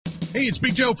Hey, it's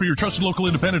Big Joe for your trusted local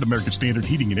independent American Standard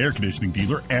heating and air conditioning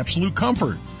dealer, Absolute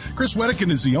Comfort. Chris Wedekin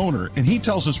is the owner, and he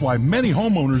tells us why many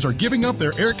homeowners are giving up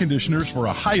their air conditioners for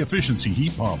a high-efficiency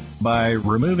heat pump. By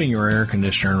removing your air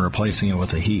conditioner and replacing it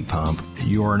with a heat pump,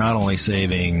 you are not only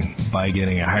saving by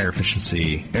getting a higher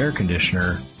efficiency air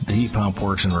conditioner, the heat pump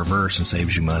works in reverse and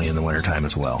saves you money in the wintertime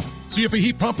as well. See if a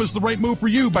heat pump is the right move for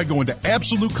you by going to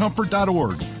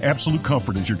AbsoluteComfort.org. Absolute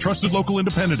Comfort is your trusted local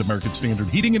independent American Standard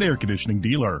heating and air conditioning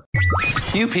dealer.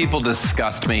 You people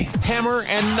disgust me. Hammer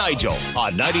and Nigel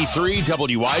on 93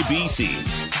 WIBC.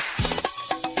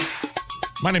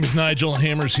 My name is Nigel.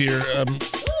 Hammer's here.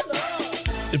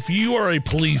 If you are a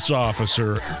police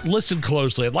officer, listen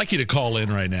closely. I'd like you to call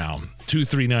in right now.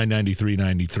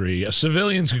 239-9393.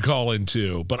 Civilians can call in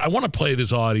too, but I want to play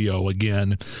this audio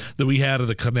again that we had of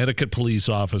the Connecticut police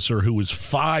officer who was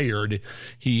fired.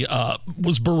 He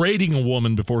was berating a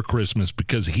woman before Christmas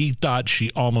because he thought she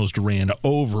almost ran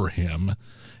over him.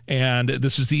 And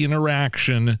this is the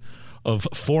interaction of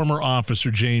former Officer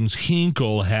James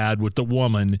Hinkle had with the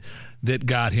woman that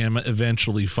got him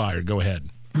eventually fired. Go ahead.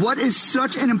 What is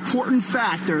such an important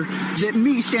factor that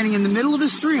me standing in the middle of the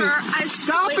street,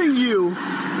 stopping you,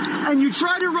 and you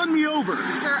try to run me over?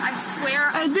 Sir, I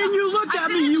swear. And then you looked at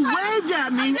me, you waved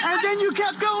at me, and then you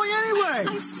kept going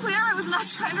anyway. I swear I was not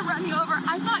trying to run you over.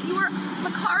 I thought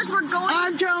the cars were going.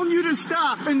 I'm telling you to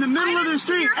stop in the middle of the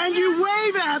street, and you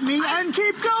wave at me and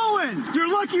keep going. You're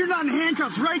lucky you're not in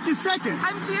handcuffs right this second.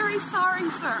 I'm very sorry,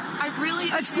 sir. I really.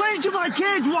 Explain to my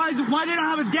kids why they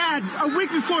don't have a dad a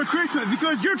week before Christmas,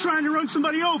 because you're trying to run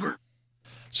somebody over.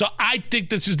 So I think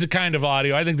this is the kind of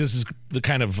audio, I think this is the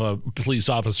kind of police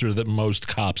officer that most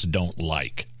cops don't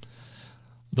like.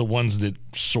 The ones that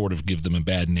sort of give them a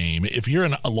bad name. If you're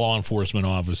a law enforcement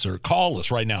officer, call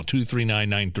us right now,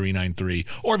 239-9393.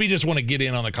 Or if you just want to get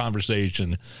in on the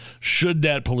conversation, should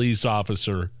that police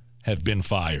officer have been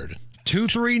fired?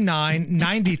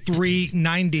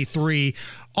 239-9393.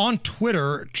 On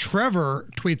Twitter, Trevor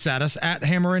tweets at us, at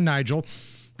Hammer and Nigel.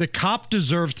 The cop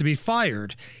deserves to be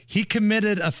fired. He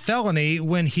committed a felony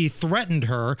when he threatened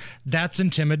her. That's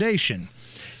intimidation.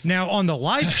 Now, on the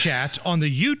live chat, on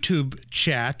the YouTube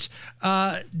chat,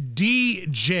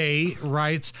 DJ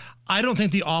writes, I don't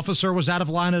think the officer was out of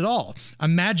line at all.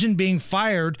 Imagine being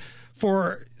fired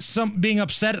for being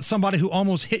upset at somebody who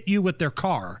almost hit you with their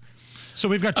car. So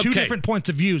we've got two different points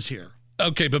of views here.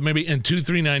 Okay, but maybe in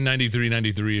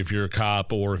 239-9393 if you're a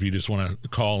cop or if you just want to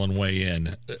call and weigh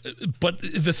in. But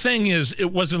the thing is,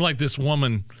 it wasn't like this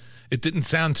woman, it didn't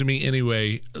sound to me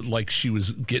anyway like she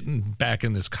was getting back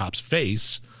in this cop's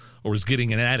face or was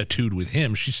getting an attitude with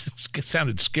him. She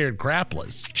sounded scared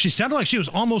crapless. She sounded like she was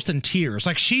almost in tears.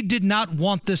 Like she did not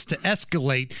want this to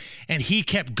escalate, and he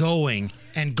kept going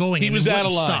and going. He was out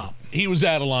of line. Stop. He was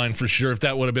out of line for sure. If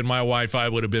that would have been my wife, I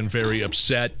would have been very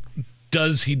upset.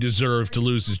 Does he deserve to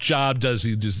lose his job? Does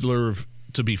he deserve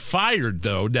to be fired,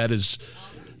 though? That is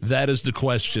the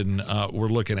question we're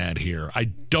looking at here. I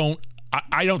don't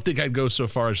think I'd go so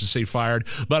far as to say fired,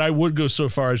 but I would go so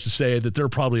far as to say that there are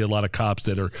probably a lot of cops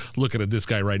that are looking at this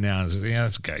guy right now and saying, yeah,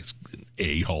 this guy's an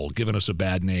a-hole, giving us a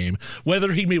bad name.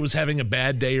 Whether he was having a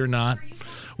bad day or not,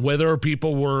 whether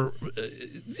people were,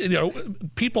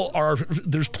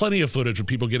 there's plenty of footage of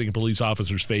people getting in police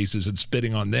officers' faces and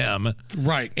spitting on them.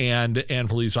 Right. And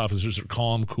police officers are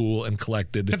calm, cool, and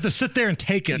collected. You have to sit there and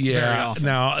take it very often.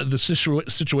 Now, the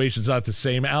situation's not the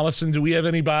same. Allison, do we have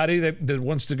anybody that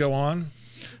wants to go on?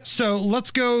 So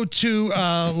let's go to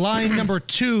line number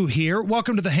 2 here.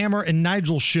 Welcome to the Hammer and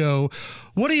Nigel show.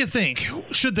 What do you think?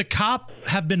 Should the cop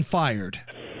have been fired?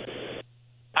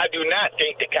 I do not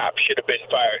think the cop should have been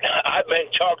fired. I've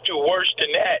been talked to worse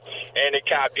than that, and the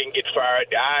cop didn't get fired.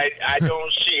 I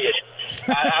don't see it.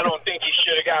 I don't think he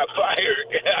should have got fired.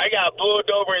 I got pulled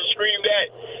over and screamed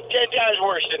at 10 times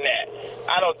worse than that.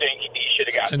 I don't think he should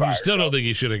have got fired. And you still don't think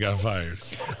he should have got fired?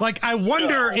 Like, I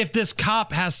wonder if this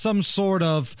cop has some sort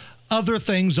of other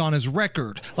things on his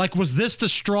record. Like, was this the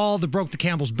straw that broke the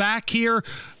camel's back here?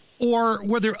 Or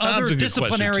were there other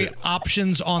disciplinary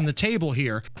options on the table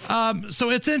here? So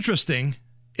it's interesting.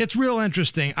 It's real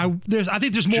interesting. I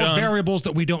think there's more variables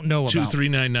that we don't know about.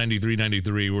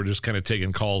 239-9393. We're just kind of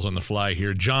taking calls on the fly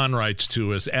here. John writes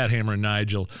to us, at Hammer and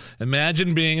Nigel.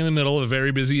 Imagine being in the middle of a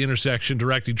very busy intersection,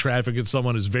 directing traffic, and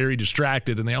someone is very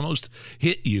distracted and they almost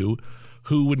hit you.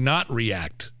 Who would not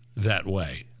react that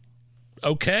way?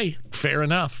 Okay, fair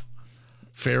enough.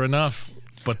 Fair enough.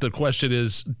 But the question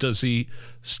is, does he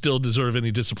still deserve any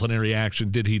disciplinary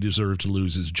action? Did he deserve to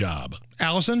lose his job?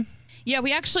 Allison? Yeah,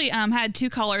 we actually had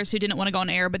 2 callers who didn't want to go on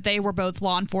air, but they were both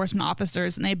law enforcement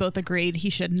officers, and they both agreed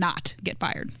he should not get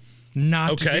fired.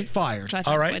 Not to get fired.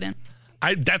 All right.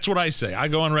 That's what I say. I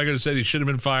go on record and say he should have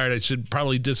been fired. I should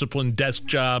probably discipline, desk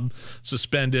job,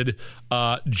 suspended.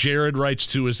 Jared writes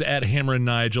to us at Hammer and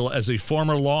Nigel, as a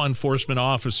former law enforcement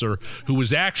officer who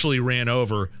was actually ran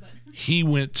over, he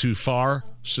went too far.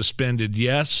 Suspended,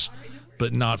 yes,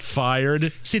 but not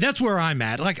fired. See, that's where I'm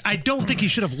at. Like, I don't think he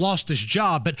should have lost his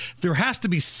job, but there has to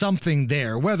be something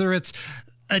there, whether it's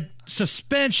a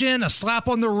suspension, a slap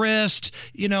on the wrist,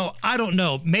 I don't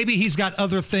know. Maybe he's got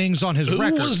other things on his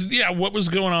record. What was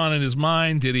going on in his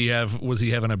mind? Was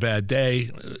he having a bad day?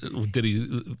 Did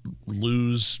he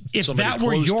lose if somebody that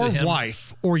were close your to him?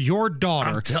 wife or your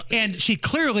daughter, and she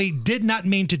clearly did not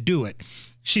mean to do it.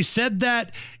 She said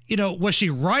that, was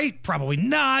she right? Probably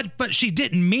not, but she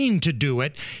didn't mean to do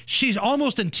it. She's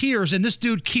almost in tears, and this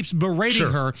dude keeps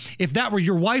berating her. If that were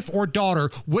your wife or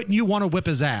daughter, wouldn't you want to whip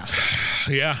his ass?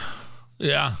 Yeah.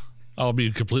 I'll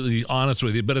be completely honest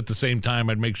with you, but at the same time,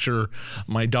 I'd make sure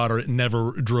my daughter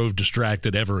never drove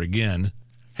distracted ever again.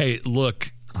 Hey,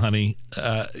 look, honey,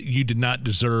 you did not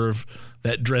deserve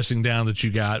that dressing down that you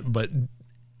got, but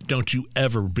don't you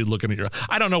ever be looking at your...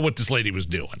 I don't know what this lady was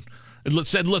doing. It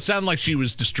sounded like she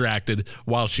was distracted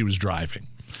while she was driving.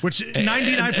 Which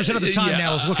 99% of the time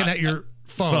now is looking at your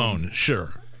phone. Sure.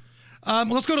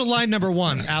 Let's go to line number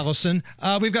 1, Allison.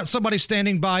 We've got somebody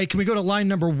standing by. Can we go to line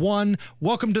number 1?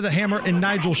 Welcome to the Hammer and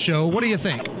Nigel show. What do you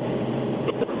think?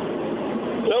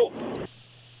 Hello.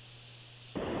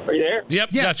 Are you there? Yep,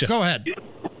 yeah, gotcha. Go ahead.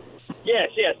 Yes.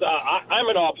 I'm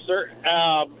an officer,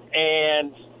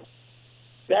 and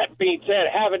that being said,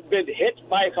 haven't been hit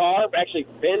by a car, actually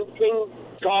been between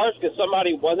cars because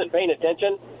somebody wasn't paying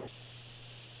attention.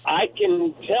 I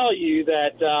can tell you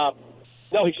that,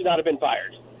 no, he should not have been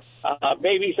fired.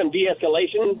 Maybe some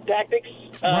de-escalation tactics,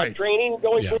 training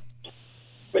going through,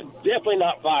 but definitely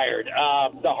not fired.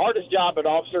 The hardest job an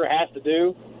officer has to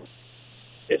do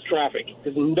is traffic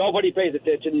because nobody pays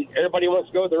attention. Everybody wants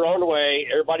to go their own way.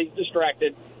 Everybody's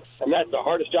distracted. And that's the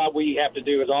hardest job we have to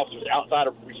do as officers outside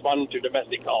of responding to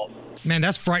domestic calls. Man,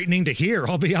 that's frightening to hear,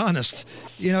 I'll be honest.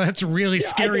 That's really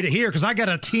scary to hear because I got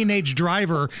a teenage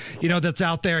driver, that's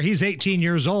out there. He's 18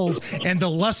 years old. And the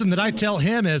lesson that I tell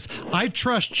him is, I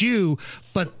trust you,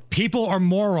 but people are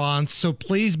morons, so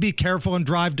please be careful and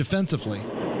drive defensively.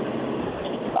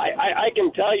 I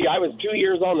can tell you, I was 2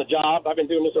 years on the job. I've been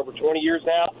doing this over 20 years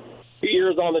now. 2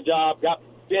 years on the job, got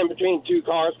in between two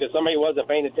cars because somebody wasn't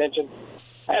paying attention.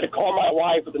 I had to call my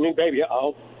wife with a new baby.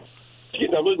 I'm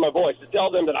losing my voice to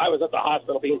tell them that I was at the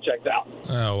hospital being checked out.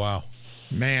 Oh, wow.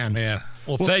 Man.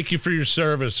 Well, thank you for your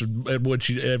service and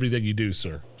everything you do,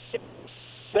 sir.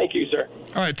 Thank you, sir.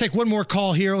 All right, take one more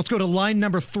call here. Let's go to line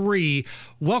number 3.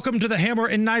 Welcome to the Hammer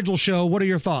and Nigel show. What are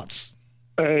your thoughts?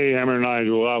 Hey, Hammer and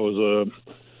Nigel. I was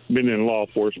been in law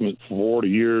enforcement for 40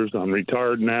 years. I'm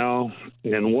retired now.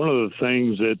 And one of the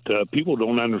things that people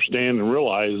don't understand and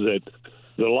realize that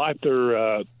the life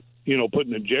they're,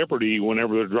 putting in jeopardy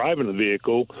whenever they're driving a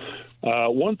vehicle.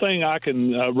 One thing I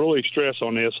can really stress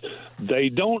on this, they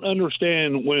don't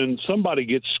understand when somebody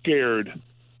gets scared,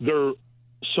 they're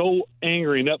so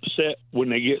angry and upset when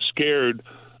they get scared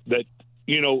that,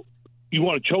 you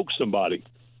want to choke somebody.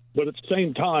 But at the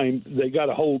same time, they got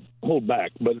to hold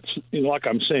back. But it's, like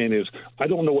I'm saying is, I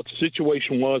don't know what the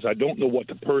situation was. I don't know what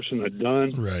the person had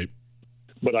done. Right.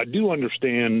 But I do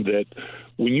understand that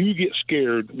when you get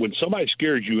scared, when somebody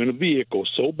scares you in a vehicle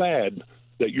so bad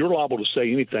that you're liable to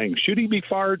say anything, should he be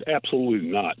fired? Absolutely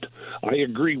not. I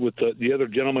agree with the other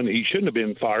gentleman. He shouldn't have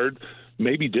been fired.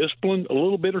 Maybe disciplined a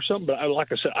little bit or something. But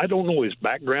like I said, I don't know his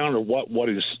background or what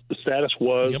his status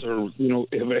was, or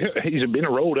if he's been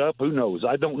rolled up. Who knows?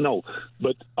 I don't know.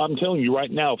 But I'm telling you right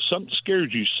now, if something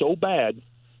scares you so bad,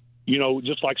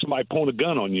 just like somebody pulling a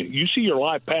gun on you. You see your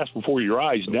life pass before your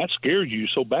eyes, and that scares you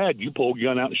so bad you pull a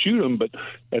gun out and shoot them. But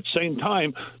at the same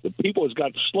time, the people has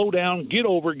got to slow down, get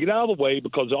out of the way,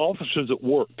 because the officers at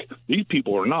work, these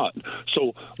people are not.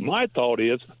 So my thought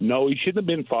is, no, he shouldn't have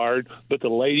been fired, but the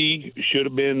lady should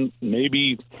have been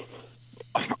maybe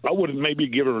 – I would have maybe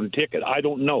given her a ticket. I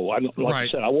don't know. I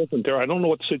said, I wasn't there. I don't know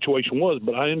what the situation was,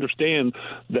 but I understand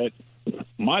that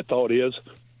my thought is –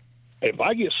 if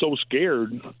I get so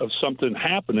scared of something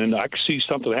happening, I can see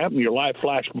something happen, your life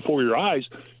flash before your eyes,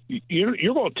 you're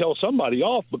going to tell somebody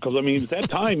off because, at that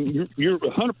time, you're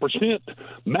 100%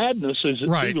 madness is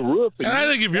through the roof. And I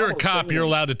think if you're a cop, you're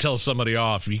allowed to tell somebody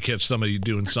off if you catch somebody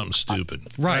doing something stupid.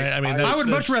 Right. I would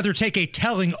much rather take a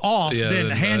telling off than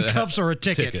handcuffs or a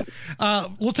ticket.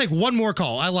 We'll take one more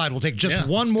call. I lied. We'll take just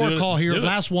one more call here.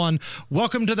 Last one.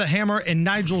 Welcome to the Hammer and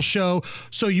Nigel show.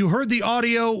 So you heard the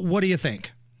audio. What do you think?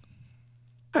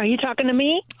 Are you talking to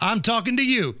me? I'm talking to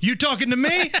you. You talking to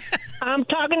me? I'm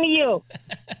talking to you.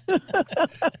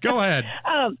 Go ahead.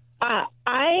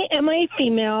 I am a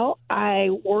female. I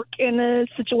work in a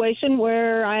situation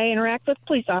where I interact with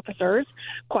police officers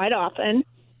quite often.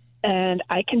 And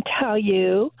I can tell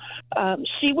you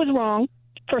she was wrong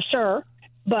for sure.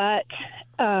 But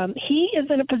he is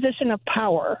in a position of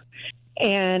power.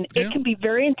 And it can be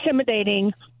very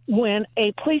intimidating when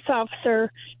a police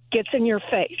officer gets in your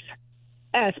face,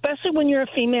 especially when you're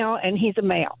a female and he's a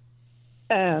male.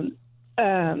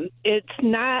 It's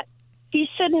not, he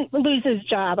shouldn't lose his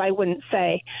job, I wouldn't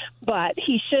say, but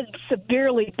he should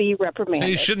severely be reprimanded.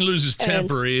 He shouldn't lose his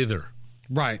temper either.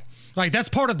 Right. Like, that's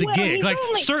part of the gig. Like,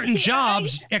 certain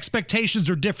jobs, expectations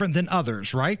are different than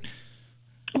others, right?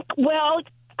 Well,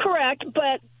 correct,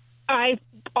 but I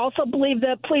also believe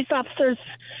that police officers,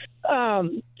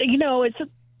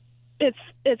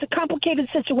 it's a complicated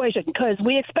situation because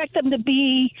we expect them to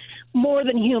be more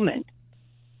than human.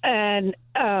 And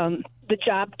the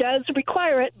job does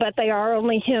require it, but they are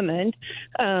only human.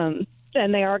 And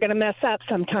they are going to mess up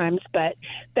sometimes, but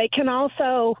they can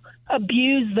also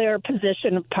abuse their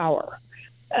position of power.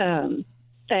 And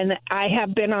I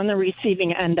have been on the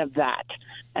receiving end of that.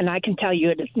 And I can tell you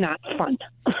it is not fun.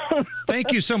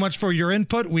 Thank you so much for your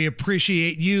input. We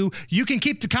appreciate you. You can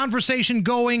keep the conversation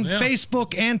going,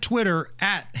 Facebook and Twitter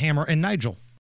at Hammer and Nigel.